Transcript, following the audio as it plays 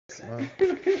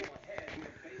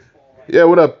Yeah,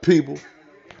 what up, people?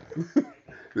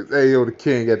 This AO the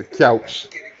King at the couch.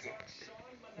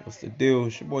 What's the deal?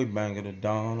 It's your boy Banger the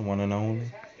Don, one and only.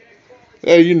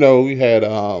 Hey, we had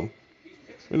a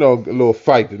little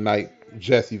fight tonight.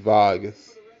 Jesse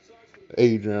Vargas,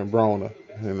 Adrian Broner,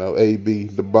 AB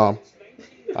the bum.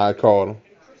 I called him.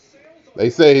 They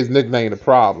say his nickname the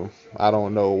problem. I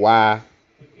don't know why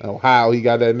or how he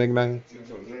got that nickname,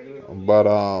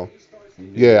 but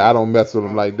yeah, I don't mess with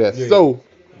him like that. Yeah, So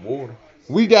water.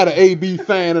 we got an AB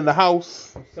fan in the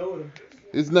house.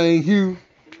 His name Hugh.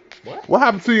 What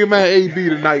happened to your man AB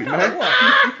tonight, man?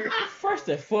 First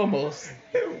and foremost,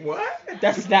 What?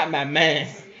 that's not my man.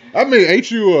 I mean, ain't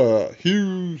you a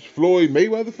huge Floyd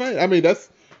Mayweather fan? I mean, that's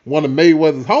one of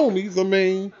Mayweather's homies. I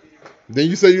mean, then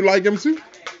you say you like him too?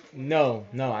 No,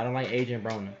 I don't like Adrian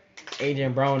Broner.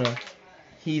 Adrian Broner,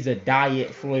 he's a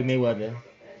diet Floyd Mayweather.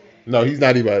 No, he's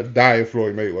not even a diet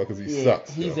Floyd Mayweather because he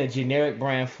sucks. He's a generic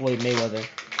brand Floyd Mayweather.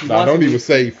 Nah, don't even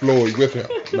say Floyd with him.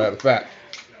 Matter of fact.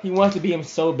 He wants to be him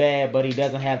so bad, but he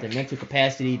doesn't have the mental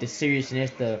capacity, the seriousness,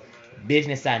 the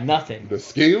business side, nothing. The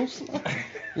skills?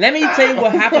 Let me tell you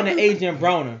what happened to Adrian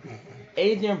Broner.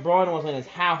 Adrian Broner was on his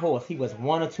high horse. He was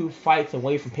 1 or 2 fights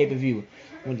away from pay-per-view.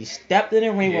 When he stepped in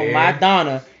the ring with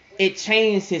Maidana, it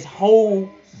changed his whole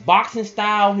boxing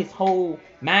style, his whole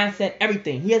mindset,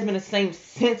 everything. He hasn't been the same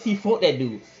since he fought that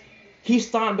dude. He's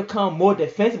starting to become more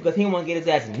defensive because he didn't want to get his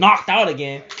ass knocked out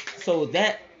again. So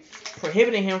that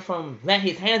prohibiting him from letting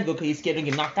his hands go because he's scared to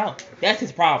get knocked out. That's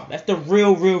his problem. That's the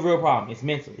real problem. It's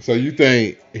mental. So you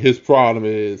think his problem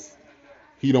is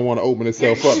he don't want to open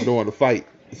himself up during the fight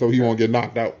so he won't get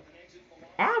knocked out?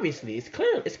 Obviously, it's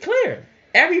clear.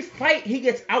 Every fight he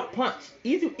gets out punched.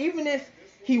 Even if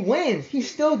he wins,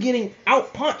 he's still getting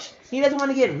out punched. He doesn't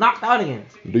want to get knocked out again.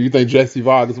 Do you think Jesse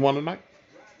Vargas won tonight?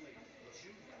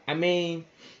 I mean,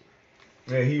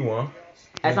 Yeah, he won.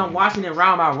 as I'm watching it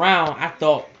round by round, I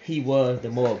thought he was the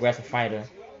more aggressive fighter.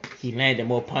 He landed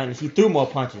more punches. He threw more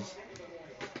punches.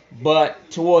 But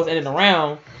towards the end of the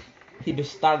round, he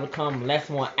just started to become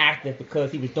more active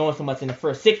because he was doing so much in the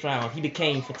first 6 rounds. He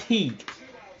became fatigued.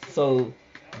 So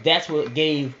that's what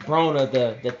gave Broner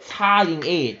the tying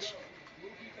edge.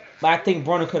 But I think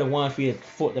Broner could have won if he had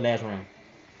fought the last round.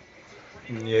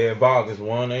 Yeah, Vargas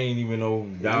won. Ain't even no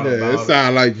doubt Yeah, about it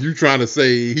sounds like you trying to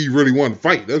say he really won the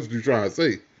fight. That's what you trying to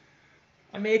say.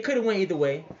 I mean, it could have went either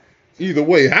way. Either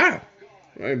way, how?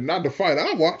 Not the fight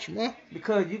I watch, man.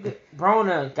 Because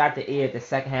Broner got the edge the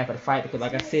second half of the fight because,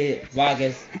 like I said,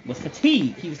 Vargas was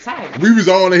fatigued. He was tired. We was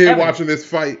all in here watching this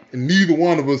fight, and neither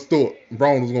one of us thought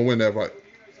Brown was gonna win that fight.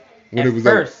 When it was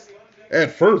first.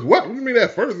 At first, what do you mean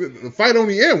at first? The fight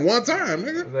only end one time,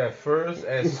 nigga. It was at first,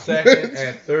 at second,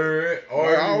 at third,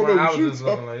 or I don't know I what was you just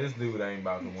looking like this dude ain't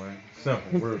about to win.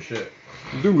 Simple, real shit.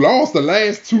 Dude lost the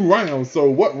last 2 rounds. So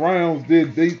what rounds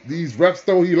did these refs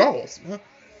thought he lost? Man?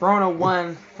 Broner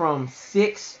won from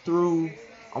 6 through,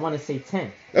 I want to say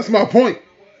 10. That's my point.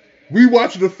 We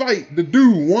watched the fight. The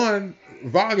dude won.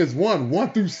 Vargas won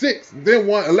 1 through 6, then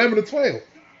won 11 to 12.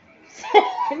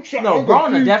 No,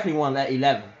 Broner definitely won that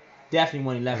 11. Definitely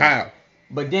won 11. How?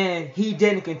 But then he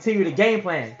didn't continue the game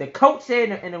plan. The coach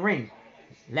said in the ring,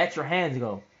 "Let your hands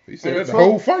go." He said that the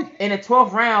whole fight. In the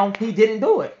 12th round, he didn't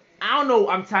do it. I don't know.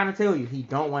 I'm trying to tell you, he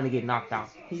don't want to get knocked out.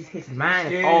 His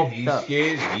mind is all up.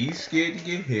 He's scared to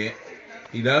get hit.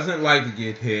 He doesn't like to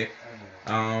get hit.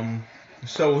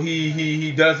 So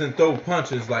he doesn't throw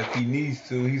punches like he needs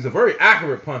to. He's a very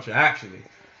accurate puncher, actually.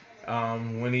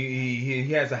 When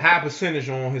he has a high percentage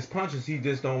on his punches, he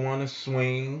just don't want to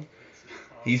swing.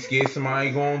 He's scared somebody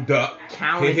gonna duck,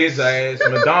 hit his ass.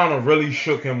 Madonna really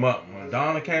shook him up.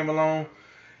 Madonna came along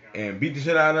and beat the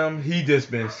shit out of him. He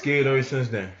just been scared ever since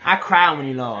then. I cried when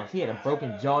he lost. He had a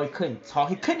broken jaw. He couldn't talk.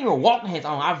 He couldn't even walk on his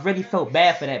own. I really felt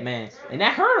bad for that man, and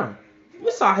that hurt him.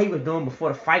 You saw how he was doing before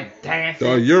the fight, dancing.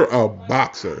 So you're a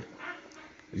boxer.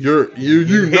 You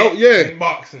know, in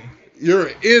boxing. You're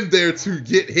in there to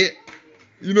get hit.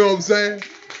 You know what I'm saying?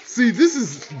 See, this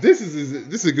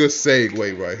is a good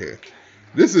segue right here.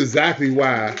 This is exactly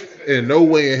why, in no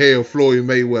way in hell, Floyd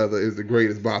Mayweather is the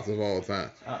greatest boxer of all time.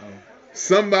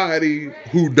 Somebody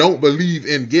who don't believe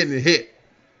in getting hit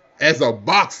as a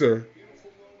boxer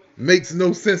makes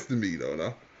no sense to me, though.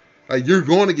 No? Like, you're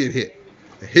going to get hit.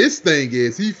 His thing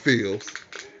is he feels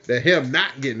that him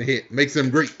not getting hit makes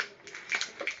him great.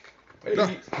 No.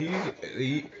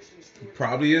 He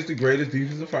probably is the greatest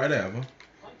defensive fighter ever,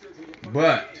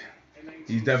 but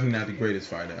he's definitely not the greatest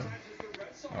fighter ever.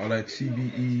 All that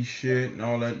CBE shit and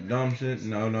all that dumb shit.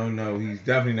 No. He's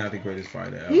definitely not the greatest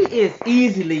fighter ever. He is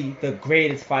easily the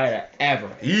greatest fighter ever.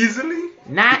 Easily?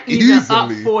 Not even up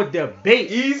Easily. for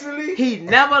debate. Easily. He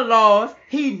never lost.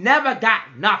 He never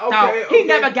got knocked Okay, out. okay. He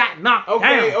never got knocked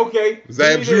down. Okay. Zab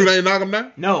Give me Jude this. ain't knock him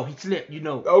down? No, he slipped. You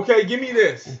know. Okay, give me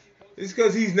this. It's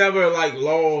because he's never like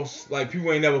lost. Like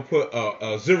people ain't never put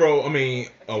a 0. I mean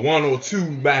a 1 or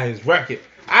 2 by his record.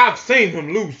 I've seen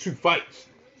him lose 2 fights.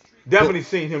 Definitely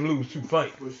seen him lose 2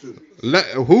 fights.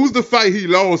 Who's the fight he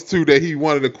lost to that he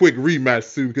wanted a quick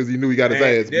rematch to because he knew he got his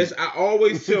ass This beat? I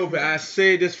always tell, but I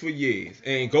said this for years.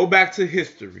 And go back to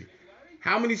history.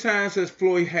 How many times has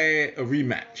Floyd had a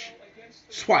rematch?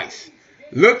 Twice.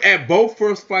 Look at both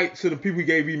first fights to the people he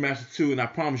gave rematches to, and I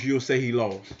promise you'll say he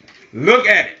lost. Look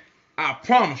at it. I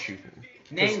promise you.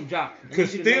 Name drop.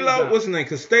 Castillo, what's his name?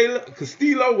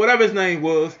 Castillo, whatever his name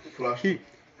was. He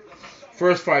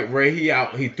first fight, Ray,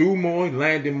 he threw more, he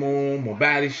landed more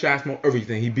body shots, more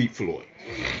everything. He beat Floyd.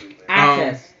 Eye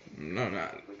test. No.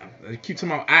 I keep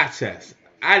talking about eye test.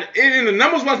 And the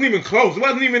numbers wasn't even close. It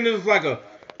wasn't even just like a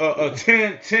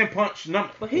 10 punch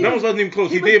number. Numbers wasn't even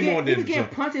close. He did more than He was getting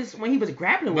punches when he was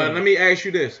grappling with But him. let me ask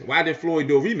you this. Why did Floyd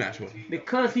do a rematch with him?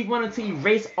 Because he wanted to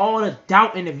erase all the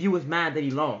doubt in the viewer's mind that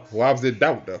he lost. Why was it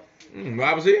doubt though?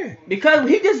 Why was he? Because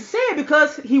he just said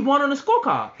because he won on the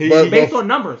scorecard. But- Based on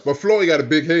numbers. But Floyd got a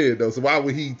big head though, so why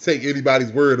would he take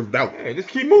anybody's word of doubt? Hey, just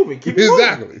keep moving. Keep moving.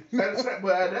 Exactly.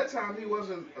 But at that time, he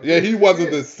wasn't. Yeah, he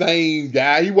wasn't the same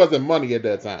guy. He wasn't money at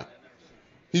that time.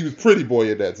 He was pretty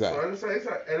boy at that So time. I just say,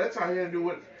 at that time, he didn't do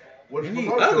what And he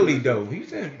ugly though. He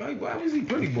said, like, why was he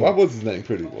pretty boy? Why was his name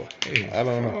Pretty Boy? Hey, I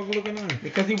don't know. dog looking on.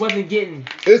 Because he wasn't getting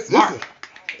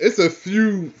It's a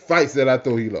few fights that I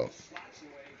thought he lost.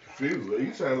 Few.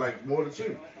 You said like more than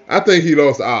 2. I think he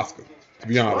lost to Oscar, to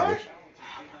be honest with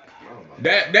you.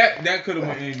 That could have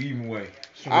went any even way.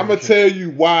 I'm gonna tell you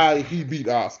why he beat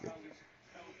Oscar.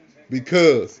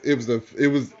 Because it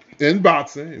was in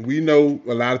boxing, and we know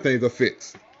a lot of things are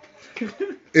fixed.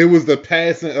 It was the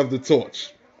passing of the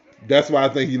torch. That's why I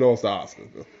think he lost to Oscar.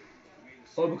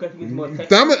 or because he was more So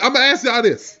technical. I'm gonna ask y'all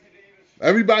this.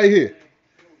 Everybody here.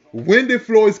 When did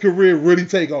Floyd's career really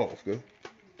take off? Girl?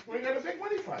 We got a big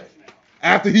money fight.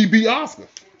 After he beat Oscar.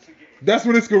 That's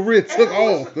when his career took And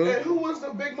off. and Girl. who was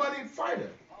the big money fighter?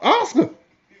 Oscar.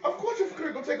 Of course, your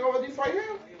career gonna take over if you fight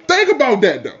him. Think about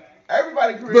that though.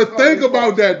 Everybody career. But think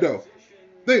about that though.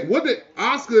 Think what did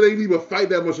Oscar didn't even fight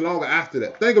that much longer after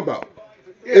that. Think about it.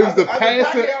 Yeah, It was the I think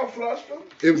passing. Pacquiao flushed him.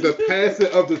 It was the passing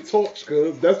of the torch,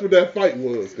 cuz. That's what that fight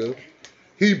was, cuz.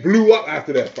 He blew up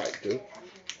after that fight, cuz.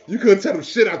 You couldn't tell him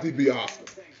shit after he beat Oscar.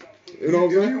 You know what I'm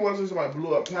If saying? you wasn't somebody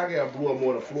blew up, Pacquiao blew up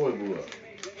more than Floyd blew up.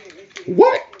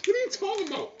 What? What are you talking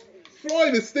about?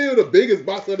 Floyd is still the biggest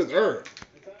boxer of this earth.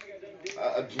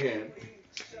 Again,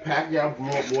 Pacquiao blew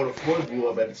up more than Floyd blew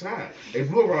up at the time. They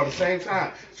blew around the same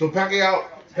time. So Pacquiao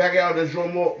does draw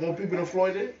more people than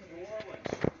Floyd did.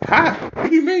 How? What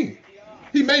do you mean?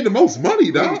 He made the most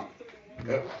money, dog.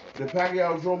 Did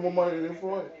Pacquiao draw more money than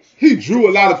Floyd? He drew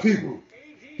a lot of people.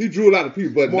 He drew a lot of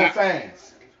people, but More not.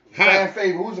 fans. How? Fan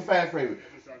favorite. Who's the fan favorite?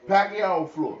 Pacquiao or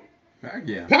Floyd?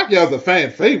 Yeah. Pacquiao's a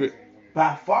fan favorite.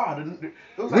 By far. It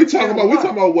was We like talking 10-1.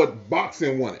 about what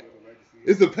boxing wanted.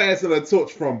 It's the passing of the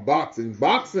torch from boxing.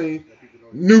 Boxing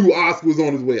knew Oscar was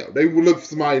on his way out. They would look for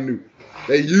somebody new.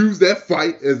 They used that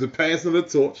fight as the passing of the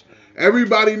torch.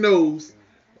 Everybody knows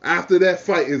after that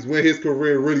fight is when his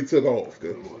career really took off.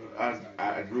 Cause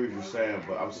I agree with you saying,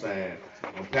 but I'm saying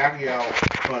when Pacquiao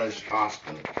punished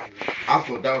Oscar, I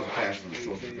thought that was a pass from the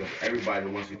torch because everybody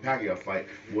that wants to see Pacquiao fight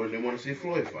more than they want to see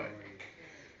Floyd fight.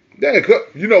 yeah,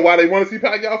 you know why they want to see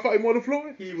Pacquiao fight more than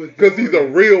Floyd? He was Because he's a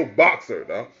real boxer,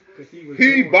 though. was He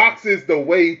boring. boxes the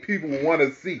way people want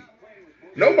to see.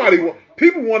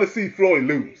 People want to see Floyd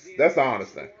lose. That's the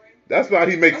honest thing. That's why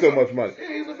he makes so much money. Yeah,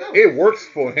 he's a villain. It works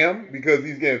for him because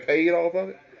he's getting paid off of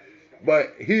it.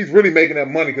 But he's really making that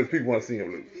money because people want to see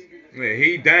him lose. Yeah,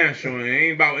 he damn sure it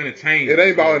ain't about entertainment. It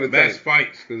ain't about entertainment. Best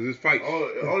fights, because this fight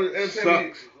Only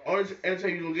entertainment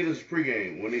you gonna get is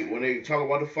pregame when they talk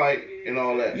about the fight and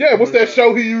all that. Yeah, what's that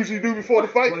show he usually do before the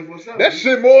fight? 24/7. That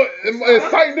shit more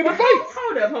exciting than the But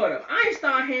fight. hold up. I ain't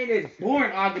start hearing this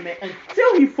boring argument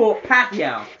until he fought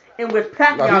Pacquiao, in which Nah,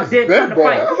 Pacquiao he's didn't been win the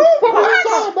boring. fight. What are you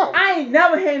talking about? I ain't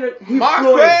never heard he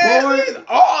Marquez,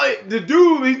 boring. the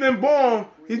dude, he's been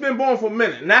born for a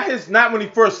minute. Not when he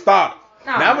first started.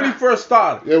 Nah, Not when he first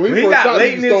started. Yeah, when he he first got started, late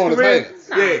he in was his throwing his career. hands.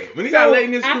 Yeah, when he got late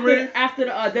in his career. After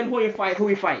the Den Hoyer fight, who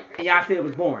he fight? And y'all said it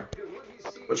was boring.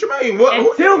 What you mean? What?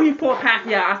 Until he fought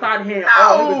Pacquiao, I started hearing, No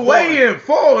oh, he was way boring. in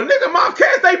for nigga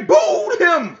Marquez. They booed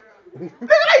him.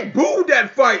 Nigga, they booed that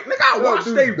fight. Nigga, I watched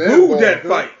Dude, they bad booed ball, that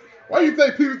dude. fight. Why you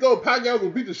think people thought Pacquiao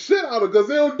would beat the shit out of because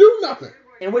they don't do nothing?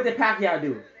 And what did Pacquiao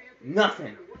do?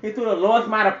 Nothing. He threw the lowest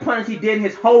amount of punches he did in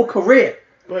his whole career.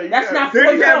 But That's not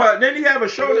Didn't he Floyd. have a It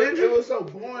shoulder was, injury? it was so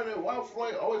boring that why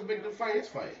Floyd always make the fight his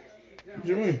fight. What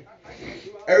you mean?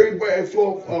 Everybody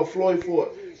Floyd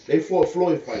fought. They fought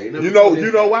Floyd fight. They never You know, fought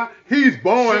his why? He's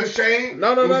born. Sugar Shane.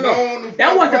 No.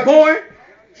 That wasn't boring.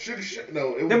 Sugar Shane.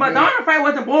 No, it was The Madonna fight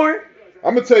wasn't boring.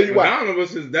 I'm gonna tell you why. Madonna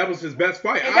was his best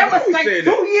fight. And that was always like 2 said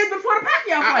that. years before the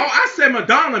Pacquiao fight. I said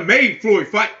Madonna made Floyd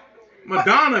fight.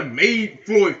 Madonna made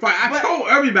Floyd fight. I But- told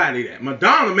everybody that.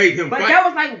 Madonna made him But fight. that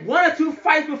was like 1 or 2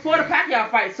 fights before the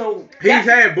Pacquiao fight. So He's that's-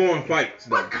 had boring fights.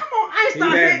 Though. But come on, I ain't He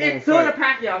started had hitting one until the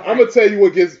fight. Pacquiao fight. I'm gonna tell you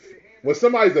what gets when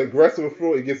somebody's aggressive with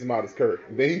Floyd, it gets him out of his curve.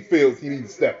 Then he feels he needs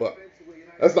to step up.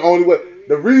 That's the only way.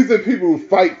 The reason people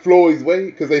fight Floyd's way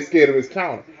because they scared of his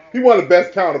counter. He one of the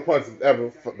best counter punches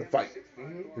ever for the fight.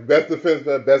 The best defense,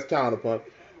 best counter punch.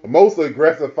 Most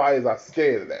aggressive fighters are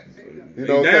scared of that. You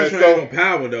know what I'm Damn saying? sure ain't So, no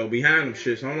power though behind them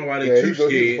shits. I don't know why they yeah, too he's a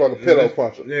scared. fucking pillow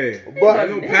puncher. Yeah, But-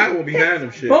 there's no power behind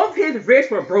them shit. Both his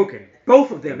wrists were broken.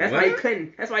 Both of them. That's why he What?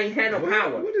 couldn't. That's why he had no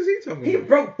power. What is he talking He about?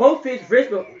 broke both his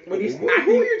wrists when he. Who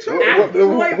are you talking after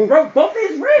about? Floyd broke both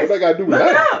his wrists. What that got to do with Look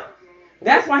it that? up.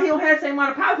 That's why he don't have the same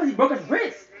amount of power because he broke his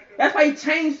wrist. That's why he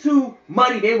changed to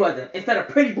Muddy Mayweather instead of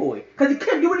Pretty Boy because he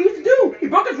couldn't do what he used to do. He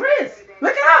broke his wrist.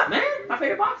 Look it up, man. My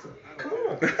favorite boxer. Come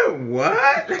on.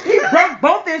 What? He broke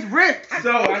both his wrists.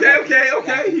 So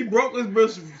okay. He broke his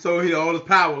wrist, so he had all his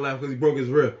power left because he broke his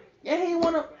wrist. Yeah, he ain't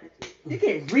wanna. You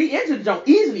can re-injure the joint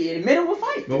easily in the middle of a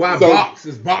fight. But why So- box?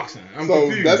 It's boxing. I'm so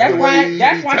confused. that's That's the why. way he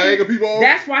That's why. tagging people on?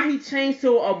 That's why he changed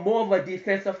to a more of a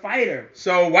defensive fighter.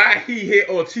 So why he hit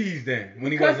Ortiz then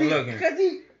when he wasn't looking? Because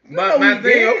he. But my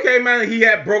thing, okay, man, he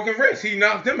had broken wrists. He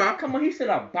knocked him out. Come on, he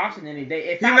still out boxing any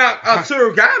day. If He I, knocked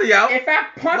Arturo Gatti out. If I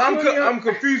punch you in your, I'm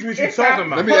confused what you're if talking I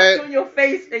about. Let me punch add- you in your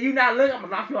face and you not looking, I'm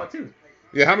gonna knock you out too.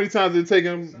 Yeah, how many times did it take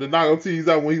him to knock Ortiz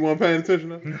out when he wasn't paying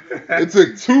attention? It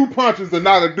took 2 punches to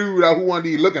knock a dude out who wasn't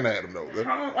even looking at him,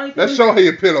 though. That show he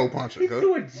a pillow puncher. He cuz.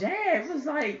 threw a jab. It was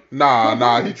like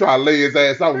Nah, he tried to lay his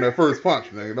ass out in that first punch,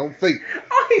 nigga. Don't fake.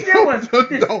 all he did was just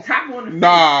Don't- tap on the face.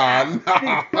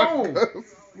 Nah. Boom.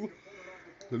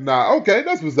 Nah, okay,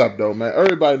 that's what's up, though, man.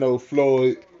 Everybody knows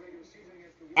Floyd.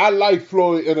 I like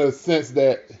Floyd in a sense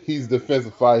that he's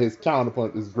defensive fight. His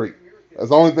counterpunch is great. That's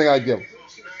the only thing I give him.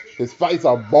 His fights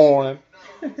are boring.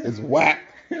 It's whack.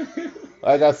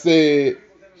 Like I said,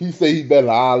 he say he better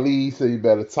than Ali. He say he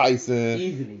better than Tyson.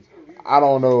 Easily. I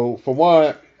don't know. For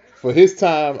one, for his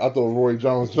time, I thought Roy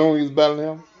Jones Jr. is better than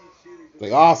him. I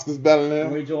think Oscar's better than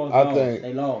him. Ray Jones I lost. think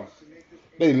They lost.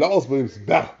 they lost, but it was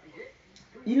better.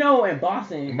 You know, in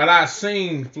boxing, But I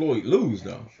seen Floyd lose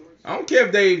though. I don't care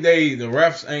if the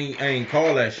refs ain't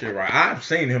call that shit right. I've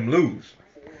seen him lose.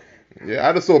 Yeah,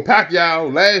 I just saw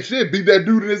Pacquiao last year beat that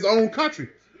dude in his own country.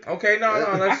 Okay, no,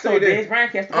 I let's saw say Dez this.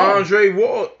 Bryant catch the ball. Andre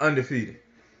Ward undefeated.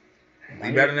 Is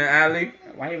he better than Ali?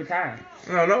 Why he retired?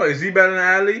 No. Is he better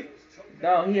than Ali?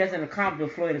 No, he hasn't accomplished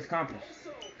what Floyd has accomplished.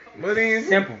 But he ain't,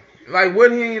 Simple. like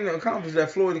what he ain't accomplished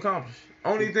that Floyd accomplished.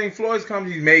 Only thing Floyd's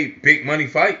accomplished, he made big money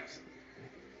fights.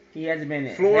 He hasn't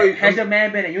been. Floyd- Has your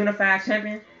man been a unified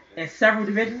champion in several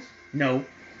divisions? No.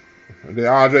 And then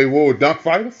Andre Ward dunk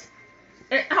fighters.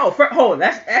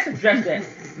 Let's address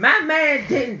that. My man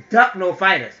didn't duck no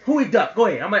fighters. Who he ducked? Go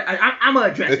ahead. I'm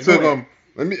gonna address It it. took Go ahead. him.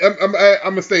 I'm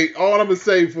gonna say all I'm gonna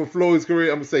say for Floyd's career.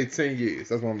 I'm gonna say 10 years.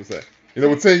 That's what I'm gonna say. You know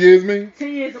what 10 years means?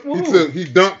 10 years. He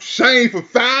dunked Shane for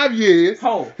 5 years. He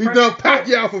dunked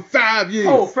Pacquiao for 5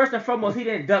 years. First and foremost, he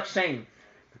didn't duck Shane.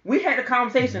 We had a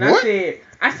conversation. What?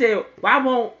 I said, why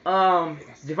won't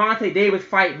Devontae Davis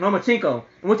fight Lomachenko?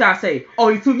 In which I say, oh,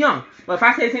 he's too young. But if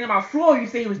I say anything about Floyd, you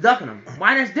say he was ducking him.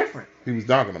 Why that's different? He was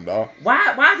dunking him, dog.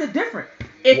 Why is it different?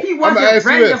 If he I'ma wasn't ask you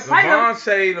ready to this. fight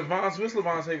him, What's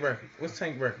Levante record? What's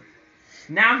Tank record?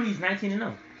 now he's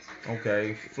 19-0.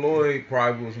 Okay, Floyd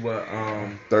probably was what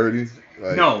 30s.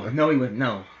 Like, No, he was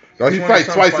no. No, he 20 fight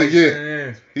some twice a fights,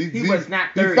 year. yeah. He was not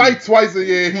He 30. fight twice a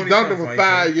year. He 20 dunked him some for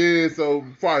fights, 5 years, so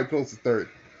probably close to 30.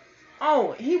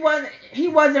 Oh, he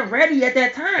wasn't ready at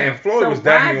that time. And Floyd so was why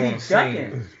definitely is on he the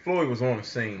ducking? scene. Floyd was on the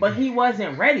scene. But he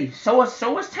wasn't ready. So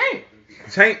was Tank.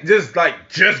 Tank just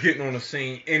getting on the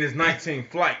scene in his 19th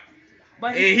flight.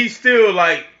 But And he's still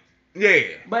like, yeah.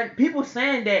 But people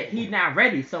saying that he's not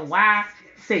ready, so why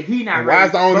say he not And ready? why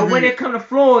is the only but when reason- it come to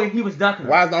Floyd, he was ducking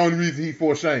him. Why is the only reason he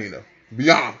fought Shane, though? Be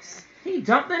honest. He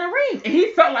jumped in the ring, and he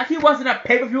felt like he wasn't a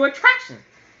pay-per-view attraction.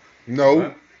 No.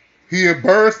 What? He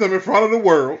embarrassed him in front of the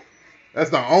world. That's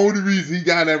the only reason he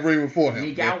got in that ring before him. And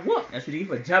he got whooped. That's what he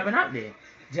for jumping out there.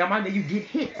 Jump out there, you get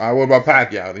hit. All right, what about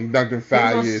Pacquiao? He dunked him He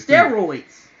 5 was on years. too.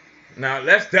 steroids. Now,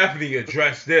 let's definitely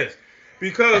address this.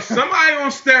 Because somebody on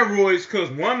steroids, because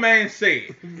one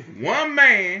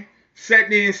man sat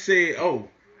there and said, "Oh,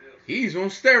 he's on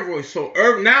steroids." So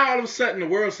now all of a sudden the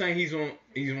world's saying he's on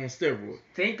steroids.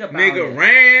 Think about Nigga it.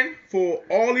 ran for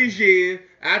all these years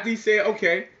after he said,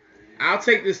 "Okay, I'll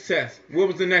take this test." What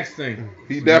was the next thing?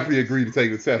 He definitely agreed to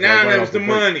take the test. Now right that off was the break.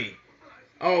 money.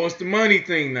 Oh, it's the money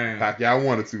thing now. Pacquiao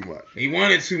wanted too much. He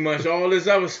wanted too much, all this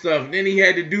other stuff. Then he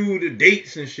had to do the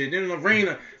dates and shit. Then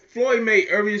Lorena, Floyd made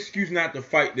every excuse not to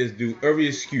fight this dude. Every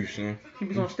excuse, huh? He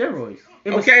was on steroids.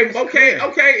 Okay.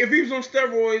 If he was on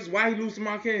steroids, why he lose to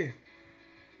Marquez?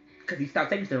 Because he stopped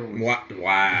taking steroids.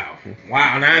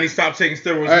 Wow. Now he stopped taking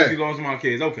steroids Hey. because he lost to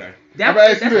Marquez. Okay. I'm gonna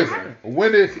ask you That's this: what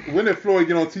happened. when did Floyd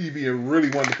get on TV and really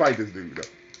wanted to fight this dude?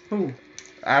 Though? Who?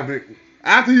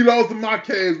 After he lost to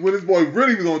Marquez, when his boy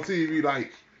really was on TV,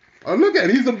 like, oh look at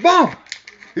it, he's a bum.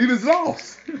 He just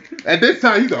lost. At this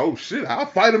time, he's like, oh shit, I'll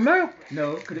fight him now.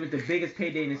 No, because it was the biggest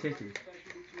payday in his history.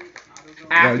 No,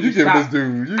 After you he give this stopped-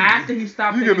 dude, after he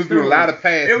stopped you give taking this dude a lot steroids. of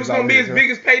passes. It was gonna out be here, his huh?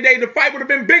 biggest payday. The fight would have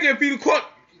been bigger if he'd have caught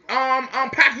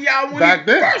Pacquiao when Back he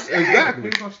then, first exactly. He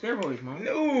was on steroids, man.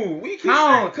 No, we keep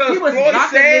No, because he was Floyd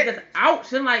knocking said niggas out.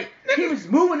 So like he was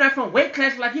moving up from weight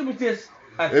class like he was just.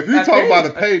 If you talk about a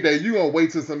payday, you gonna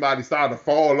wait till somebody start to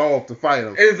fall off to fight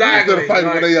him. Exactly. Instead of fighting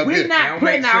when they up We're here. That not don't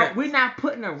putting make out. sense. We're not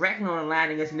putting a record on the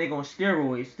line against a nigga on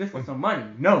steroids just for some money.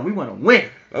 No, we want to win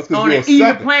That's because on you're an a even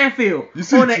sucker. playing field. You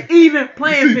see- On an even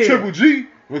playing You see field. Triple G,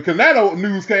 when Canelo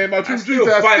news came out, I Triple G still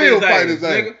said, I fight still his fight ass, his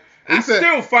ass. nigga. He I said-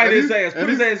 still fight and his he- ass. and Put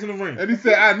his he- ass in the ring. And he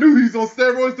said, I knew he's on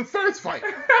steroids the first fight.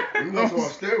 You know, on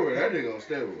steroid. That nigga on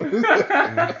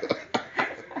steroid.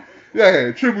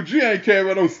 Yeah, Triple G ain't care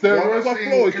about no steroids. Why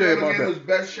Floyd care about his that?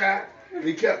 best shot.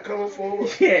 He kept coming forward.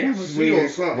 Yeah, that was He on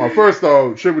weird. something. Well, first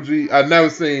off, Triple G, I never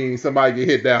seen somebody get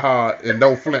hit that hard and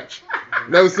don't flinch.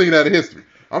 Never seen that in history.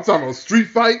 I'm talking about street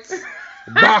fights,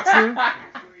 boxing,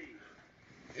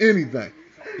 anything.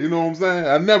 You know what I'm saying?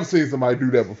 I never seen somebody do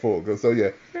that before. So yeah,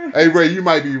 hey Ray, you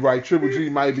might be right. Triple G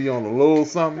might be on a little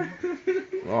something.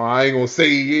 I ain't gonna say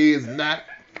he is not,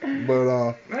 but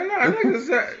No,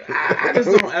 niggas, I just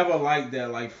don't ever like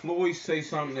that. Like Floyd say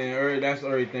something and that's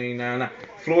everything now.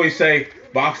 Floyd say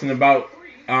boxing about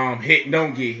hit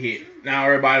don't get hit. Now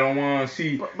everybody don't want to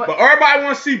see, but everybody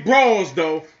want to see brawls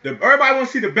though. Everybody want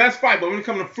to see the best fight. But when it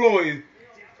comes to Floyd,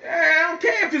 I don't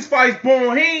care if this fight's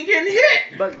born. He ain't getting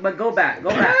hit. But go back.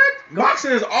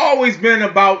 Boxing has always been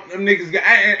about them niggas.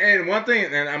 And one thing,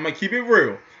 and I'm gonna keep it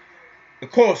real.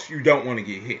 Of course you don't want to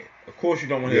get hit. Of course you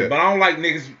don't want to hit. But I don't like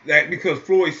niggas that because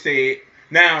Floyd said.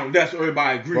 Now that's what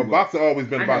everybody agree but with. boxing always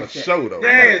been about a show though.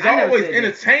 Yeah, it's I never always said that.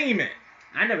 entertainment.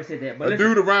 I never said that. But A listen,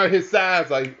 dude around his size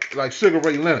like Sugar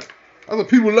Ray Leonard. That's what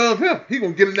people love him. He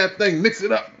gonna get in that thing, mix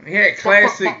it up. He had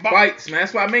classic Bop, bop, bop. fights, man.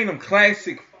 That's why I made them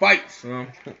classic fights.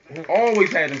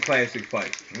 Always had them classic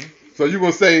fights. So you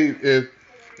gonna say if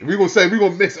we gonna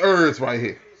mix herbs right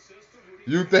here?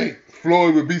 You think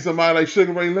Floyd would beat somebody like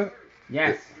Sugar Ray Leonard?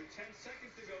 yes,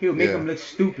 he would make Yeah. him look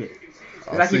stupid.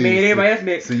 Oh, Like he see, made everybody else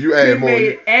look. see, you add he more.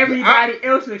 made everybody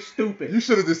else look stupid. You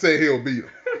should have just said he'll beat him.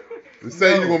 To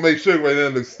say No. you gonna make Sugar Ray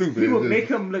Leonard look stupid. He is would just- make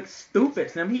him look stupid.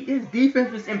 Sam. His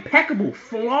defense was impeccable,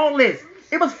 flawless.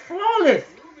 It was flawless,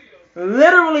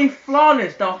 literally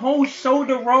flawless. The whole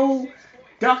shoulder roll,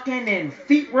 ducking and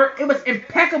feet work. It was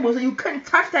impeccable. So you couldn't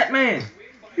touch that man.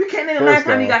 You can't name the last First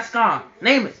time he off- got scarred.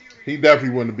 Name it. He definitely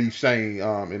wouldn't beat Shane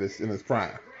in his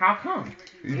prime. How come?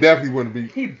 He definitely wouldn't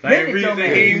beat. He Same bent it reason your he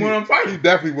man. ain't want to fight He him.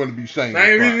 definitely wouldn't beat Shane. in his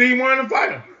Same prime. reason he wanted to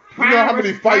fight him. You know how many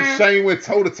versus fights Prime? Shane went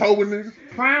toe to toe with niggas?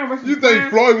 Prime versus You think Prime?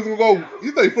 Floyd was gonna go?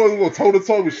 You think Floyd was gonna go toe to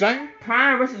toe with Shane?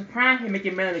 Prime versus Prime can make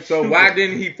your man look So stupid. why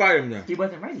didn't he fight him then? He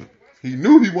wasn't ready. He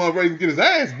knew he wasn't ready to get his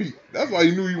ass beat. That's why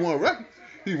he knew he wasn't ready.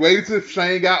 He waited till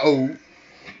Shane got old.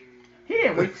 He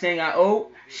didn't wait for Shane got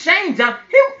old. Shane jumped.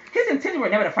 His intention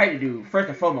was never to fight the dude, first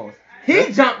and foremost.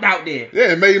 He jumped out there.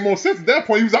 Yeah, it made more sense at that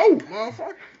point. He was old,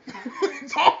 motherfucker. What you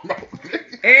talking about,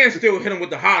 nigga? And still hit him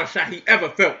with the hardest shot he ever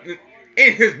felt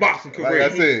in his boxing Like career. I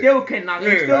He said. still couldn't knock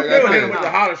him. He Yeah, still like I couldn't hit knock him him with the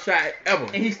out. hardest shot ever.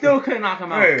 And he still couldn't knock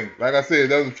him out. Hey. Like I said,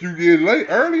 that was a few years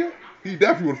earlier. He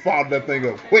definitely would have followed that thing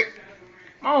up quick.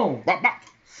 Oh, Bop, bop.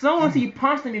 soon as he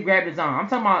punched him, he grabbed his arm. I'm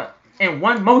talking about in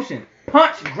one motion.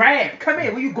 Punch, grab. Come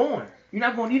here. Where you going? You're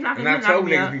not going. You're not And going. I You're not told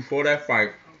going. niggas before that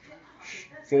fight,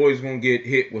 Floyd's gonna get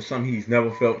hit with something he's never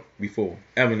felt before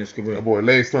ever in his career. That boy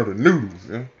legs turned to noodles,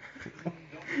 yeah.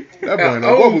 That boy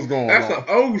know what was going That's on. an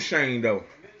old Shane though.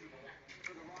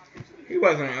 He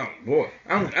wasn't. Oh, boy,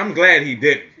 I'm glad he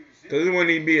didn't. Cause it wouldn't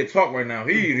even be a talk right now.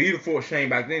 He'd have fought Shane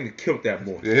back then and killed that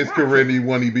boy. Yeah, his career need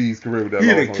one EB's career with that. He'd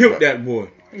loss have on killed his back. that boy.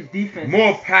 His defense.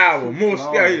 More power, more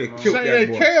skill. He'd have killed Shane that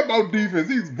ain't boy. care about defense.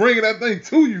 He's bringing that thing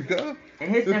to you, cuz.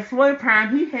 And Floyd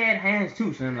Prime, he had hands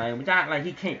too. So like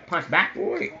he can't punch back.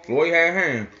 Floyd had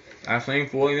hands. I seen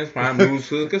Floyd in his prime lose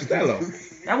to Costello.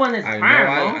 That wasn't his I know.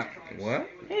 prime, bro. What?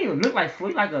 He didn't even look like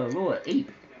Floyd, like a little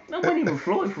ape. That wasn't even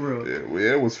Floyd for real. Yeah, well,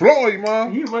 it was Floyd,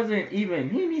 man. He wasn't even.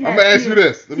 I'm gonna ask you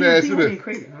this. Let me ask you this.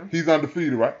 Crazy, huh? He's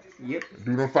undefeated, right? Yep.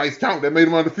 Do them fights count that made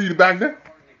him undefeated back then?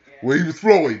 Well, he was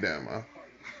Floyd then, man.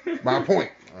 My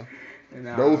point.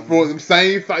 Man. Those Floyd, them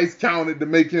same fights counted to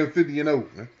make him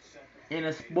 50-0, man. In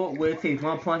a sport where it takes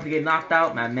one punch to get knocked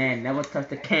out, my man never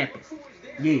touched the campus.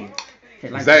 Yeah.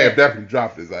 Like Zab definitely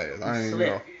dropped his ass. I ain't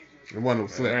know. It wasn't no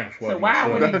slip. So why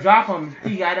when he drop him,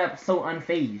 he got up so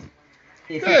unfazed?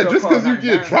 Yeah, just because you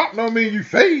get dropped don't mean you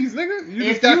phased, nigga. You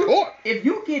just got caught. If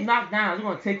you get knocked down, it's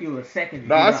gonna take you a second.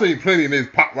 No, I seen plenty of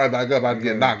niggas pop right back up after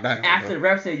getting knocked down. After the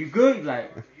ref said you good, you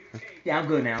like, yeah, I'm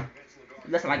good now.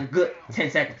 That's like a good 10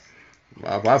 seconds.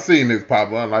 I seen niggas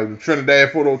pop up like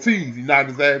Trinidad Photo T's. He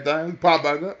knocked his ass down, he popped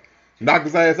back up, knocked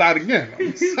his ass out again.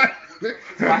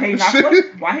 Why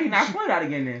he not Floyd out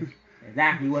again then?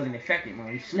 Exactly, he wasn't affected,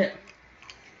 man. He slipped.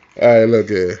 All right, look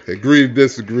here. Agree to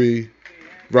disagree.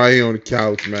 Right here on the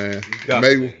couch, man.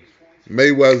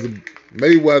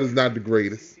 Mayweather's not the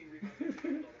greatest.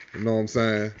 You know what I'm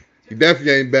saying? He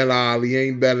definitely ain't better than Ali. He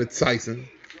ain't better than Tyson.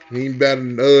 He ain't better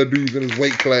than other dudes in his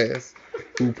weight class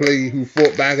who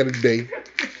fought back in the day.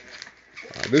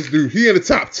 This dude, he in the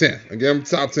top 10. I give him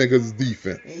top 10 because of his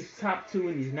defense. He's top 2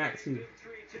 and he's not 2.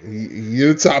 He in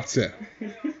the top 10.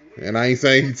 And I ain't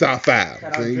saying he top 5.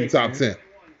 I'm saying he top 10.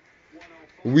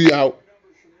 We out.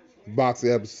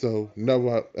 Boxing episode.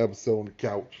 Another episode on the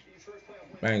couch.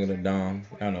 Bang of the Dom.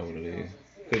 Y'all know what it is.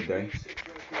 Good day.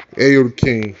 Ayo the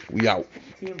King. We out.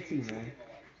 TMT, man.